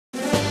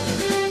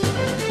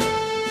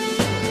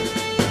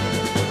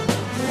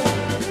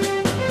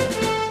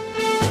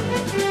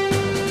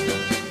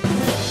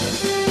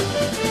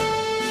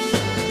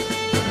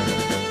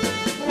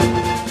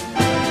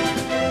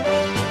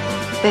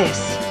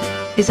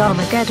is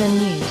Armageddon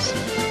news.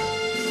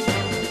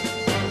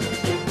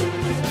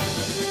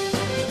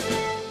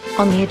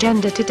 On the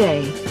agenda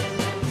today,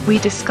 we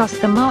discuss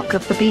the mark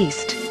of the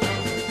beast,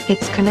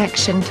 its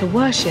connection to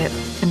worship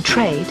and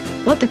trade,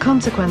 what the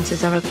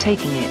consequences are of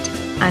taking it,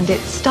 and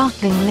its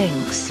startling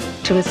links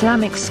to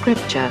Islamic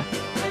scripture.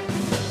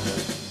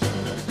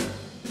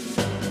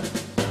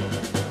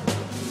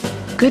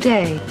 Good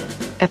day.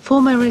 A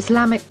former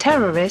Islamic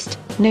terrorist,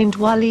 named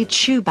Walid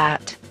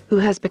Shubat, who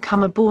has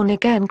become a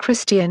born-again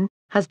Christian,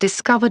 has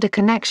discovered a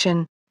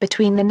connection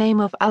between the name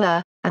of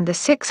Allah and the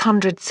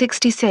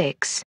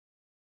 666.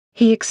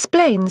 He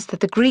explains that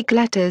the Greek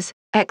letters,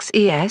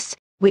 XES,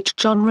 which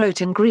John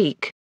wrote in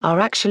Greek, are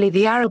actually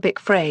the Arabic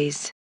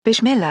phrase,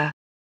 Bismillah,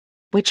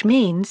 which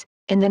means,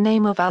 in the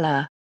name of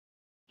Allah.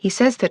 He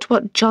says that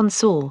what John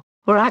saw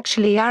were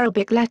actually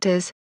Arabic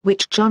letters,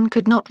 which John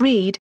could not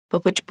read,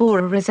 but which bore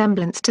a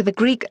resemblance to the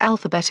Greek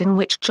alphabet in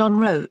which John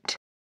wrote.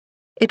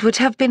 It would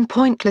have been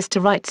pointless to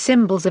write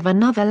symbols of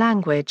another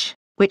language,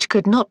 which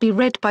could not be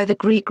read by the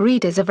Greek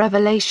readers of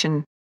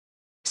Revelation.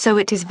 So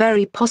it is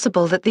very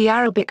possible that the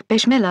Arabic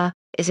Bismillah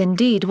is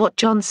indeed what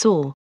John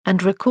saw,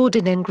 and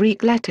recorded in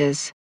Greek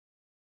letters.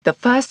 The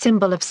first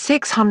symbol of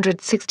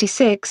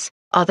 666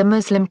 are the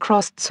Muslim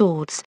crossed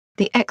swords,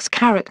 the X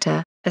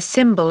character, a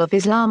symbol of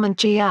Islam and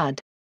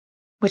jihad,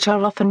 which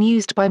are often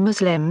used by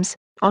Muslims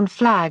on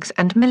flags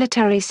and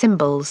military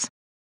symbols.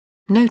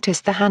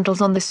 Notice the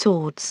handles on the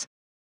swords.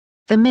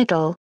 The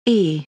middle,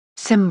 E,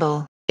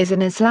 symbol, is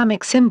an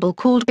Islamic symbol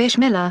called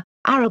Bismillah,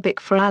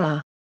 Arabic for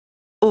Allah,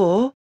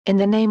 or, in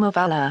the name of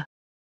Allah.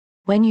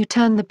 When you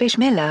turn the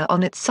Bismillah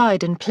on its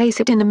side and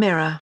place it in a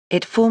mirror,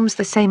 it forms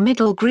the same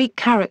middle Greek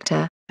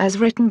character, as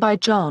written by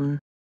John.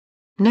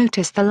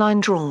 Notice the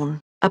line drawn,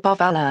 above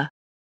Allah,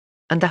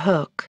 and the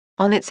hook,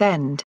 on its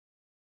end.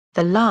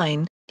 The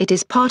line, it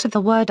is part of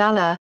the word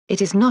Allah,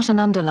 it is not an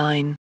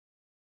underline.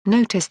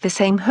 Notice the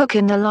same hook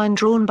in the line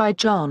drawn by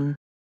John.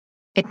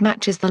 It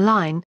matches the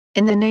line,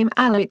 in the name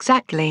Allah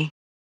exactly.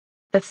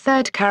 The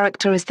third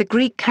character is the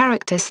Greek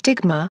character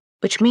stigma,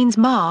 which means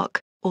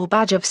mark, or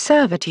badge of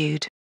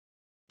servitude.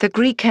 The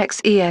Greek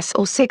XES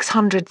or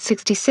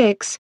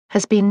 666,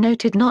 has been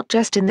noted not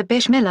just in the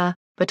Bismillah,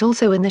 but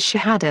also in the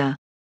Shahada,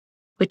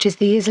 which is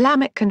the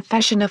Islamic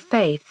confession of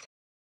faith,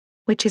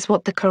 which is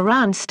what the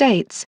Quran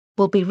states,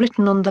 will be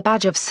written on the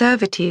badge of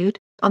servitude,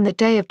 on the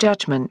Day of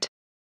Judgment.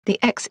 The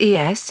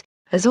XES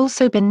has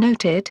also been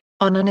noted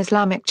on an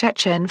Islamic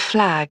Chechen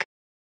flag,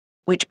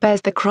 which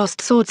bears the crossed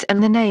swords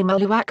and the name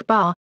Allahu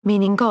Akbar,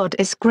 meaning God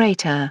is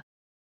greater.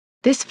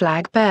 This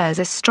flag bears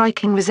a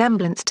striking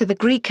resemblance to the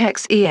Greek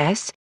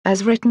XES,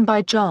 as written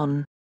by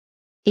John,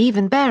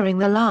 even bearing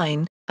the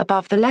line,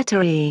 above the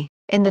letter E,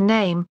 in the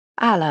name,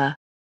 Allah.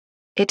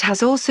 It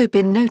has also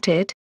been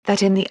noted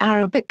that in the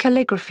Arabic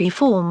calligraphy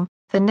form,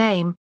 the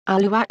name,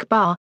 Allahu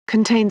Akbar,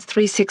 contains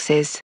 3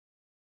 sixes,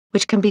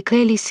 which can be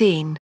clearly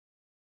seen.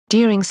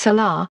 During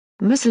Salah,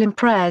 Muslim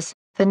prayers,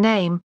 the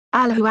name,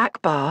 Allahu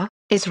Akbar,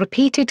 is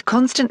repeated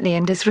constantly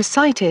and is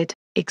recited,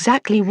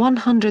 exactly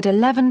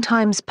 111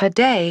 times per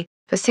day,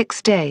 for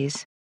 6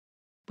 days,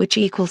 which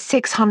equals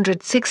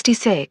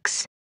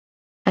 666.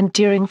 And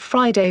during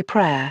Friday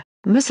prayer,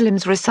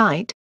 Muslims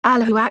recite,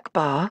 Allahu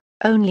Akbar,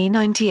 only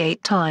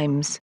 98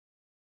 times.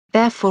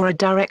 Therefore a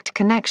direct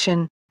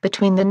connection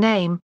between the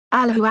name,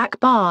 Allahu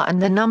Akbar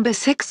and the number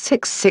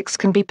 666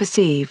 can be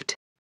perceived.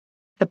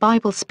 The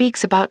Bible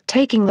speaks about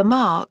taking the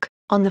mark,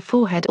 on the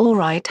forehead or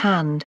right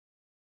hand.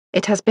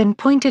 It has been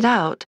pointed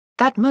out,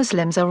 that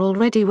Muslims are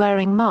already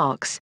wearing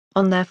marks,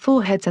 on their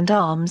foreheads and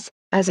arms,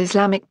 as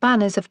Islamic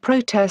banners of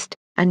protest,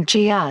 and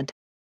jihad.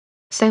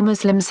 So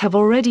Muslims have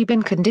already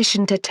been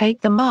conditioned to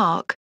take the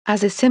mark,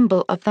 as a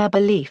symbol of their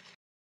belief.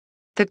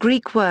 The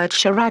Greek word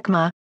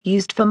charagma,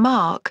 used for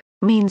mark,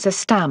 means a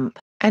stamp,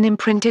 an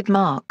imprinted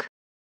mark.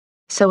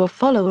 So a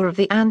follower of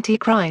the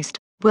Antichrist,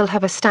 will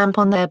have a stamp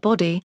on their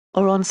body,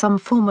 or on some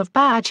form of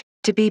badge,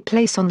 to be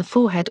placed on the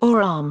forehead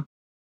or arm.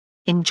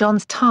 In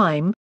John's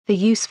time, the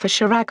use for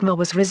charagma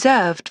was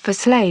reserved for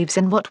slaves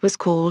and what was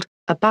called,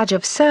 a badge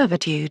of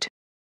servitude.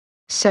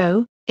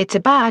 So, it's a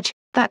badge,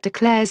 that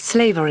declares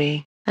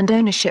slavery, and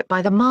ownership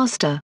by the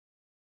master.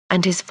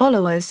 And his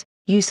followers,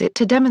 use it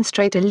to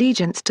demonstrate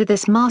allegiance to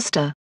this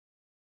master.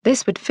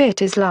 This would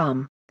fit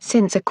Islam,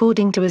 since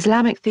according to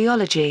Islamic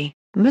theology,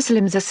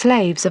 Muslims are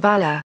slaves of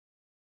Allah,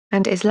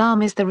 and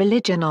Islam is the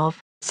religion of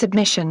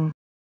submission.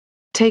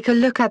 Take a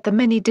look at the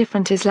many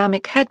different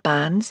Islamic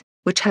headbands,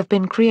 which have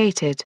been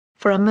created,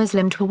 for a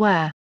Muslim to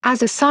wear,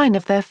 as a sign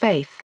of their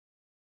faith.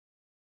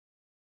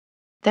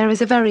 There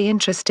is a very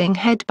interesting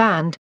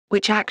headband,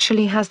 which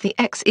actually has the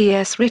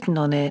XES written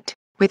on it,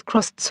 with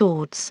crossed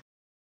swords.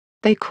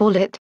 They call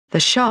it, the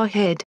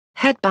Shahid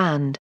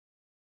headband.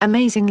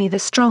 Amazingly, the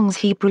Strong's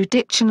Hebrew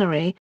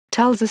Dictionary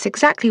tells us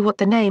exactly what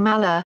the name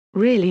Allah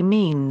really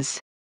means.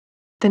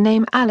 The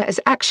name Allah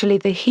is actually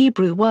the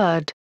Hebrew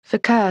word for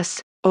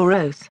curse, or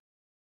oath.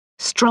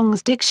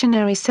 Strong's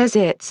Dictionary says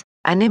it's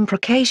an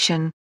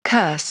imprecation,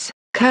 curse,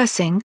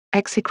 cursing,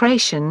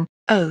 execration,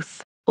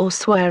 oath, or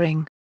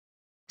swearing.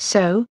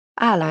 So,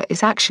 Allah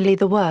is actually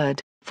the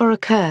word for a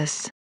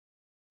curse.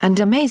 And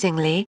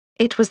amazingly,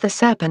 it was the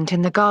serpent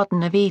in the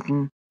Garden of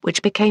Eden,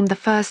 which became the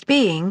first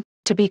being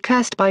to be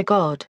cursed by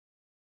God.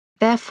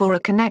 Therefore a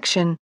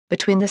connection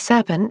between the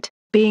serpent,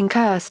 being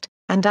cursed,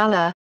 and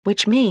Allah,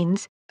 which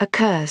means, a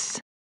curse,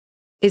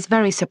 is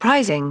very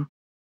surprising.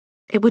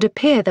 It would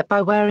appear that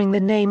by wearing the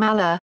name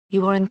Allah,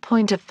 you are in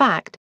point of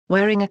fact,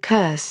 wearing a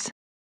curse.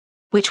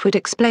 Which would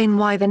explain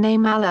why the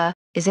name Allah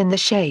is in the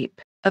shape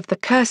of the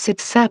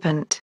cursed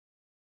serpent.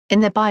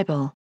 In the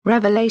Bible,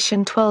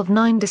 Revelation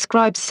 12:9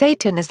 describes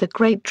Satan as the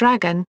great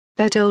dragon,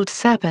 that old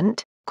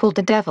serpent, called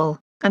the devil,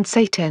 and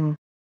Satan.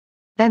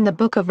 Then the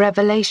book of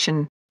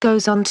Revelation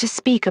goes on to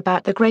speak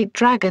about the great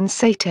dragon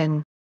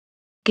Satan,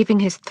 giving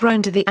his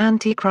throne to the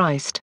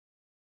Antichrist,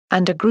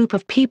 and a group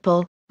of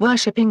people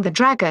worshipping the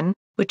dragon,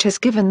 which has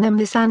given them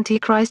this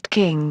Antichrist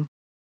king.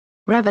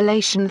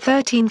 Revelation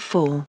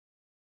 13:4.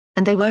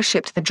 And they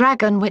worshipped the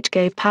dragon which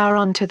gave power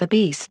unto the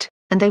beast,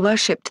 and they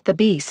worshipped the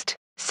beast,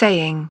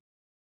 saying,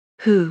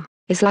 Who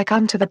is like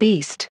unto the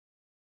beast?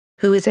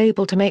 Who is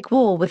able to make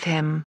war with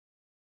him?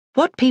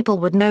 What people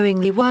would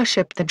knowingly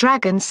worship the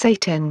dragon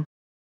Satan?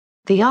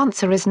 The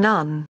answer is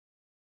none.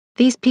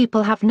 These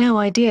people have no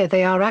idea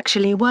they are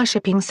actually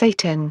worshipping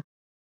Satan.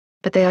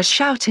 But they are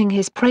shouting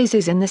his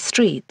praises in the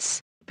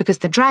streets, because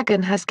the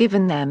dragon has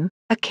given them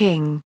a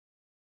king.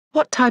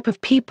 What type of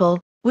people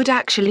would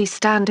actually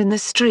stand in the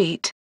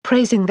street,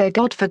 praising their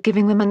God for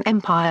giving them an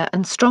empire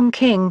and strong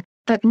king,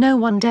 that no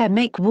one dare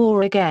make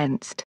war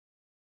against?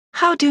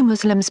 How do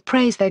Muslims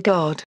praise their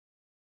God?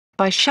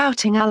 By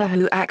shouting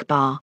Allahu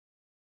Akbar.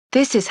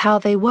 This is how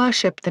they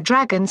worship the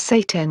dragon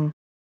Satan.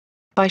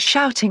 By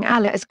shouting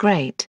Allah is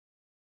great.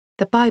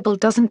 The Bible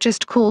doesn't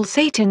just call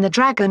Satan the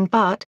dragon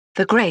but,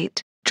 the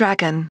great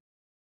dragon.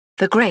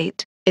 The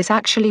great is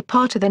actually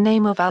part of the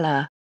name of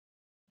Allah.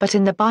 But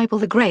in the Bible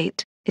the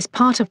great is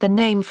part of the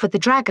name for the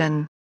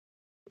dragon.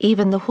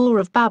 Even the whore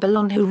of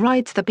Babylon who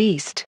rides the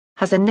beast,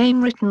 has a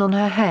name written on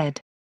her head.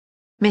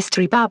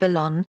 Mystery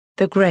Babylon,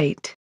 the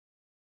Great.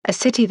 A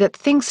city that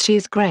thinks she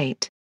is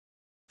great.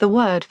 The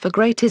word for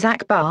great is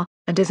Akbar,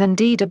 and is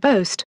indeed a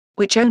boast,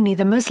 which only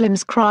the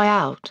Muslims cry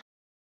out.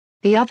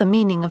 The other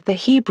meaning of the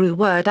Hebrew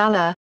word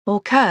Allah,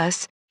 or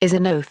curse, is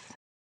an oath.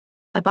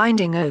 A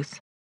binding oath.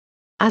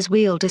 As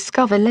we'll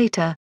discover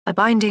later, a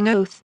binding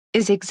oath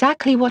is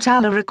exactly what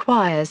Allah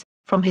requires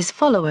from his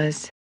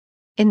followers.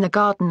 In the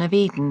Garden of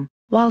Eden,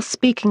 while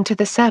speaking to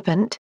the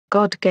serpent,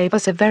 God gave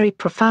us a very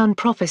profound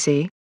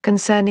prophecy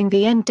concerning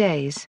the end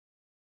days.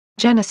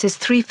 Genesis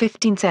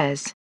 3:15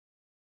 says,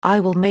 I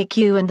will make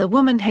you and the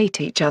woman hate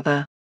each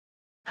other.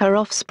 Her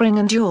offspring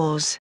and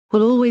yours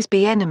will always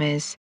be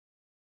enemies.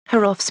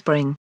 Her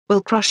offspring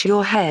will crush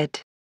your head,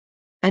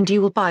 and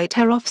you will bite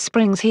her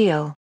offspring's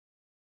heel.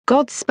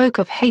 God spoke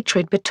of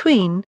hatred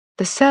between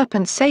the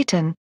serpent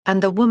Satan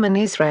and the woman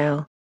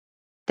Israel.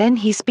 Then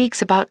he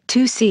speaks about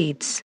two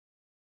seeds.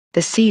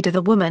 The seed of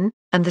the woman,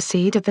 and the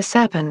seed of the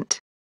serpent.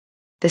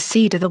 The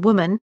seed of the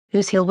woman,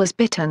 whose heel was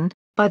bitten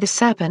by the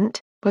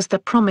serpent, was the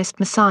promised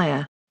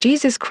Messiah,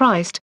 Jesus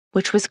Christ,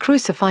 which was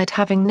crucified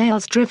having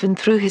nails driven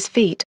through his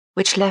feet,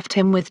 which left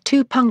him with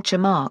 2 puncture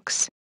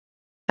marks,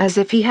 as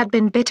if he had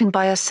been bitten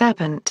by a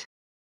serpent.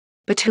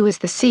 But who is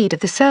the seed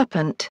of the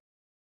serpent?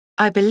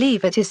 I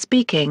believe it is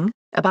speaking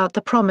about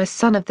the promised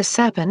son of the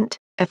serpent,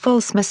 a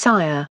false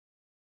Messiah.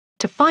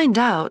 To find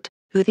out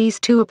who these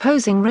two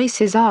opposing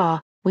races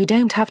are, we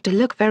don't have to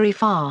look very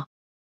far.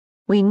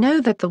 We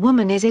know that the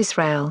woman is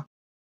Israel,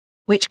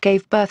 which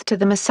gave birth to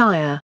the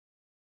Messiah.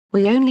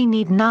 We only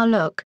need now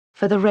look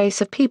for the race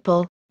of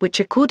people,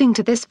 which according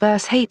to this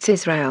verse hates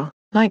Israel,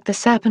 like the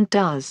serpent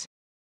does.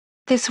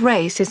 This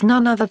race is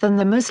none other than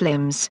the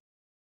Muslims.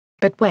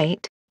 But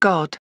wait,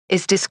 God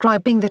is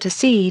describing that a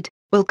seed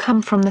will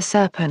come from the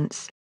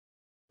serpents.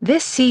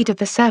 This seed of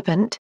the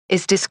serpent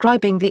is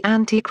describing the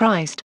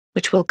Antichrist,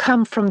 which will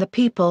come from the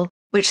people,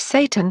 which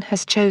Satan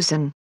has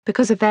chosen,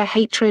 because of their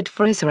hatred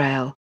for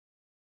Israel.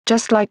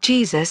 Just like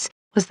Jesus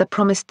was the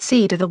promised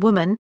seed of the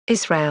woman,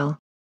 Israel.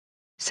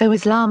 So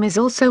Islam is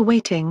also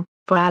waiting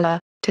for Allah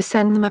to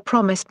send them a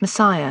promised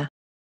Messiah,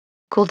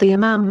 called the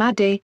Imam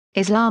Mahdi,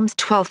 Islam's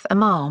 12th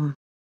Imam.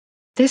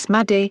 This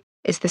Mahdi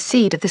is the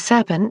seed of the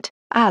serpent,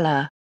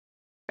 Allah.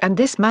 And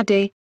this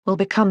Mahdi will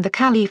become the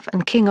Caliph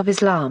and King of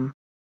Islam,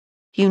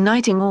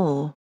 uniting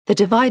all the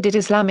divided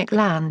Islamic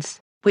lands,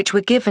 which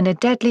were given a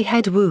deadly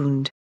head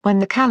wound when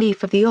the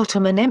Caliph of the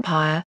Ottoman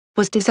Empire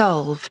was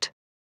dissolved,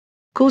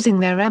 causing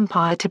their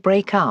empire to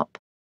break up.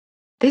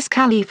 This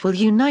Caliph will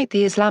unite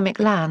the Islamic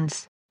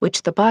lands,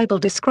 which the Bible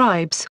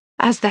describes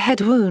as the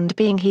head wound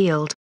being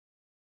healed,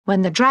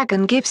 when the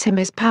dragon gives him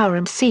his power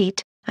and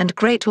seat, and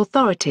great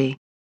authority.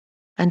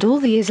 And all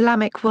the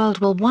Islamic world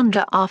will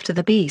wander after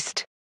the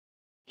beast.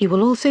 He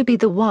will also be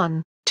the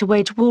one to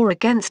wage war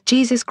against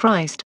Jesus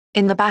Christ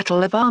in the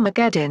Battle of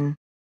Armageddon.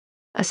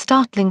 A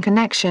startling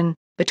connection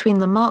between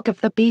the mark of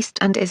the beast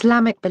and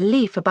Islamic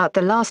belief about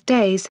the last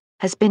days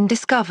has been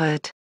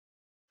discovered.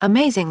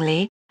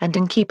 Amazingly, and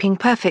in keeping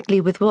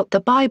perfectly with what the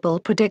Bible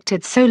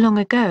predicted so long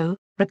ago,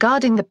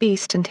 regarding the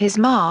beast and his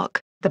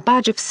mark, the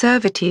badge of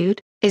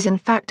servitude, is in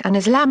fact an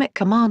Islamic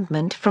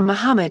commandment from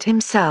Muhammad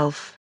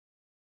himself,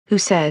 who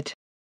said,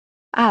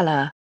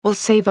 Allah will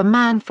save a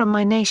man from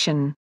my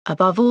nation,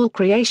 above all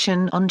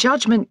creation on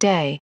Judgment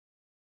Day.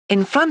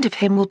 In front of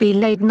him will be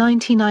laid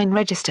 99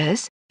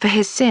 registers, for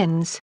his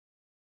sins.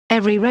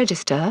 Every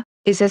register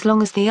is as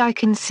long as the eye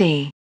can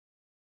see.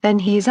 Then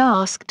he is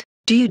asked,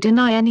 do you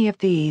deny any of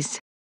these?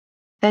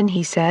 Then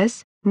he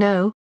says,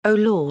 no, O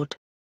Lord.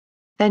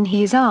 Then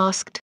he is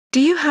asked, do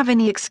you have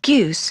any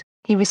excuse?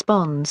 He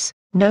responds,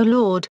 no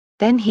Lord.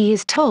 Then he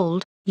is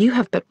told, you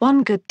have but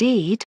one good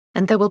deed,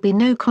 and there will be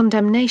no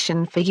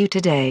condemnation for you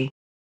today.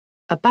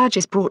 A badge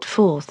is brought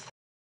forth.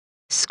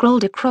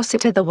 Scrolled across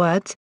it are the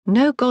words,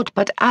 no God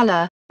but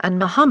Allah, and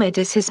Muhammad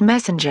is his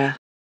messenger.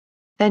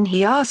 Then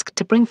he asked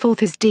to bring forth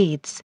his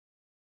deeds.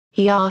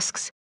 He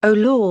asks, O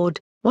Lord,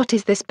 what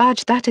is this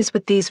badge that is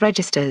with these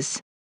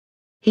registers?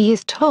 He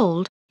is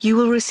told, you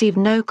will receive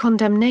no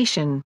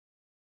condemnation.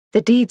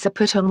 The deeds are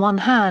put on one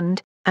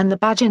hand, and the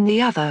badge in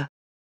the other.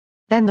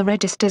 Then the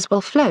registers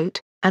will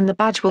float, and the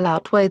badge will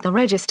outweigh the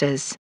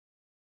registers.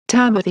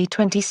 Timothy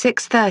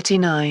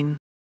 26:39.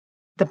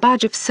 The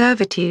badge of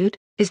servitude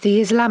is the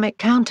Islamic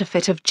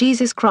counterfeit of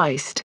Jesus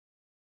Christ,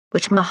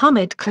 which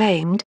Muhammad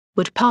claimed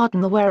would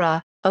pardon the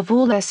wearer of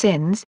all their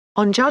sins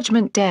on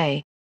Judgment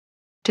Day.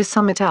 To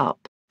sum it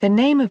up, the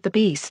name of the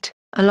beast,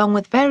 along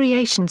with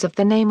variations of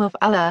the name of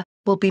Allah,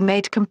 will be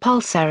made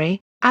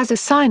compulsory, as a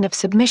sign of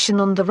submission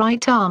on the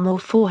right arm or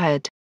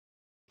forehead.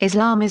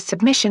 Islam is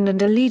submission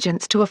and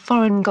allegiance to a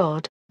foreign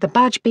god. The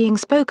badge being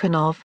spoken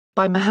of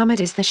by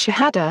Muhammad is the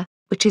Shahada,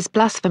 which is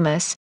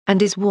blasphemous,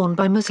 and is worn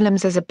by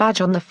Muslims as a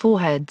badge on the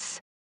foreheads.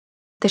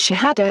 The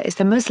Shahada is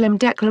the Muslim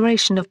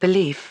declaration of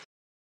belief.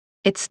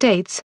 It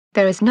states,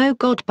 there is no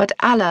God but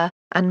Allah,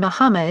 and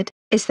Muhammad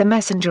is the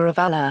messenger of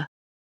Allah.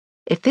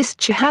 If this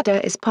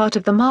Shahada is part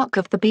of the mark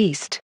of the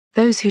beast,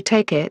 those who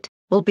take it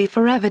will be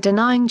forever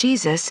denying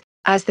Jesus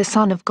as the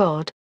Son of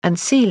God, and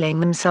sealing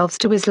themselves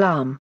to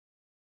Islam,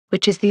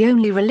 which is the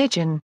only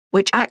religion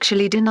which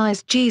actually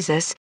denies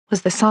Jesus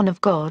was the Son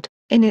of God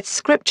in its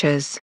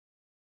scriptures.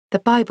 The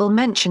Bible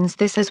mentions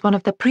this as one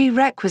of the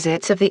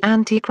prerequisites of the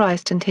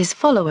Antichrist and his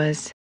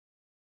followers,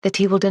 that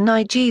he will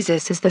deny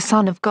Jesus as the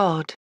Son of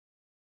God.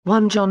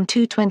 1 John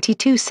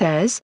 2:22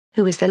 says,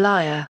 who is the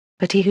liar,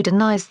 but he who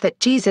denies that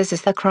Jesus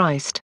is the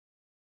Christ?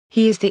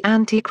 He is the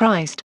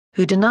Antichrist,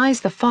 who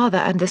denies the Father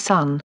and the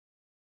Son.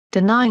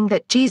 Denying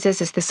that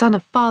Jesus is the Son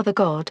of Father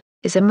God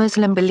is a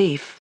Muslim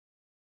belief.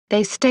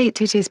 They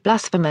state it is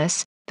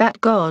blasphemous that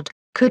God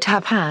could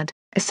have had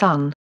a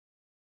son.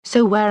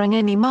 So wearing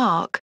any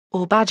mark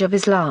or badge of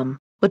Islam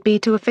would be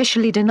to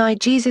officially deny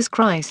Jesus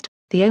Christ,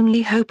 the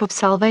only hope of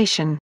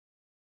salvation.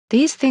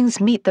 These things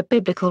meet the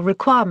biblical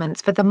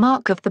requirements for the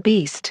mark of the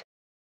beast.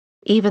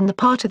 Even the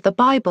part of the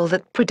Bible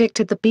that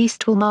predicted the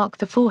beast will mark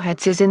the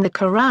foreheads is in the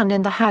Quran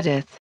and the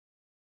Hadith.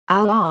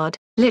 Al-Ad,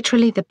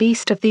 literally the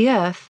beast of the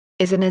earth,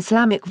 is an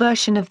Islamic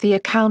version of the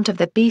account of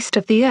the beast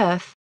of the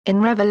earth,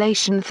 in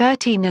Revelation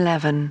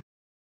 13:11.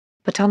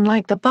 But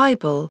unlike the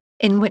Bible,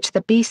 in which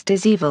the beast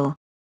is evil,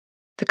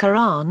 the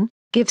Quran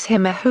gives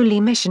him a holy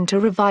mission to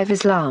revive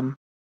Islam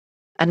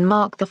and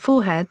mark the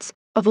foreheads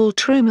of all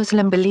true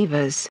Muslim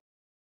believers.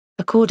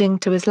 According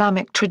to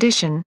Islamic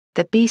tradition,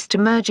 the beast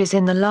emerges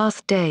in the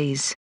last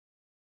days.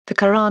 The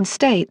Quran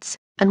states,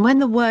 and when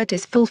the word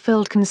is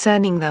fulfilled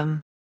concerning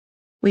them,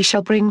 we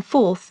shall bring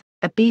forth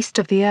a beast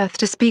of the earth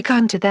to speak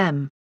unto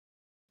them.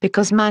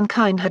 Because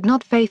mankind had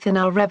not faith in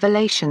our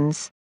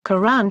revelations,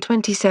 Quran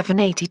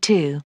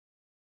 27:82.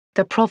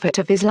 The Prophet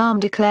of Islam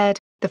declared,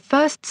 the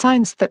first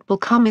signs that will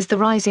come is the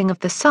rising of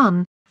the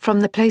sun,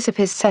 from the place of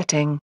his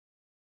setting,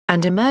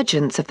 and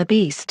emergence of the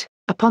beast,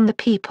 upon the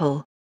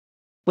people.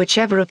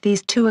 Whichever of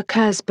these two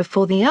occurs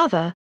before the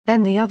other,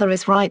 then the other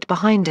is right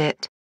behind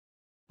it.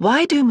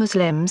 Why do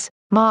Muslims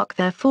mark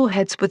their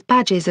foreheads with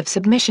badges of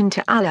submission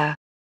to Allah?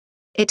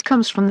 It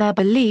comes from their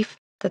belief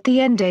that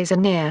the end days are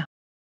near.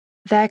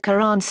 Their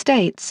Quran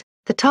states,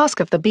 the task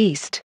of the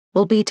beast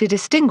will be to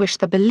distinguish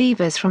the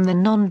believers from the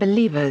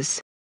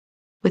non-believers.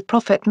 With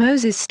Prophet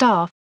Moses'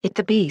 staff,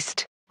 the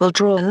beast will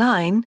draw a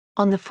line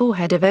on the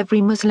forehead of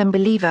every Muslim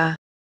believer,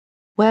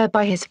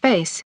 whereby his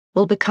face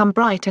will become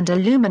bright and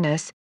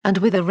luminous, and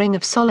with a ring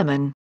of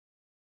Solomon.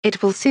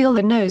 It will seal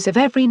the nose of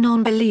every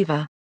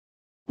non-believer,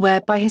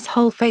 whereby his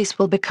whole face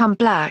will become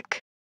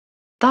black.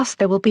 Thus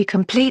there will be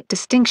complete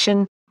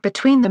distinction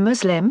between the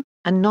Muslim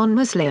and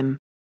non-Muslim,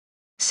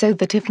 so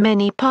that if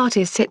many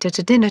parties sit at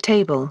a dinner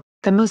table,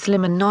 the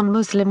Muslim and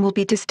non-Muslim will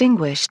be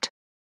distinguished.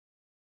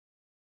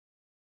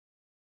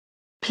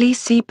 Please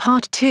see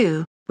Part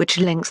 2, which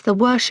links the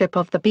worship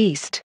of the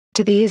beast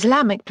to the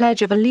Islamic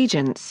Pledge of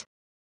Allegiance.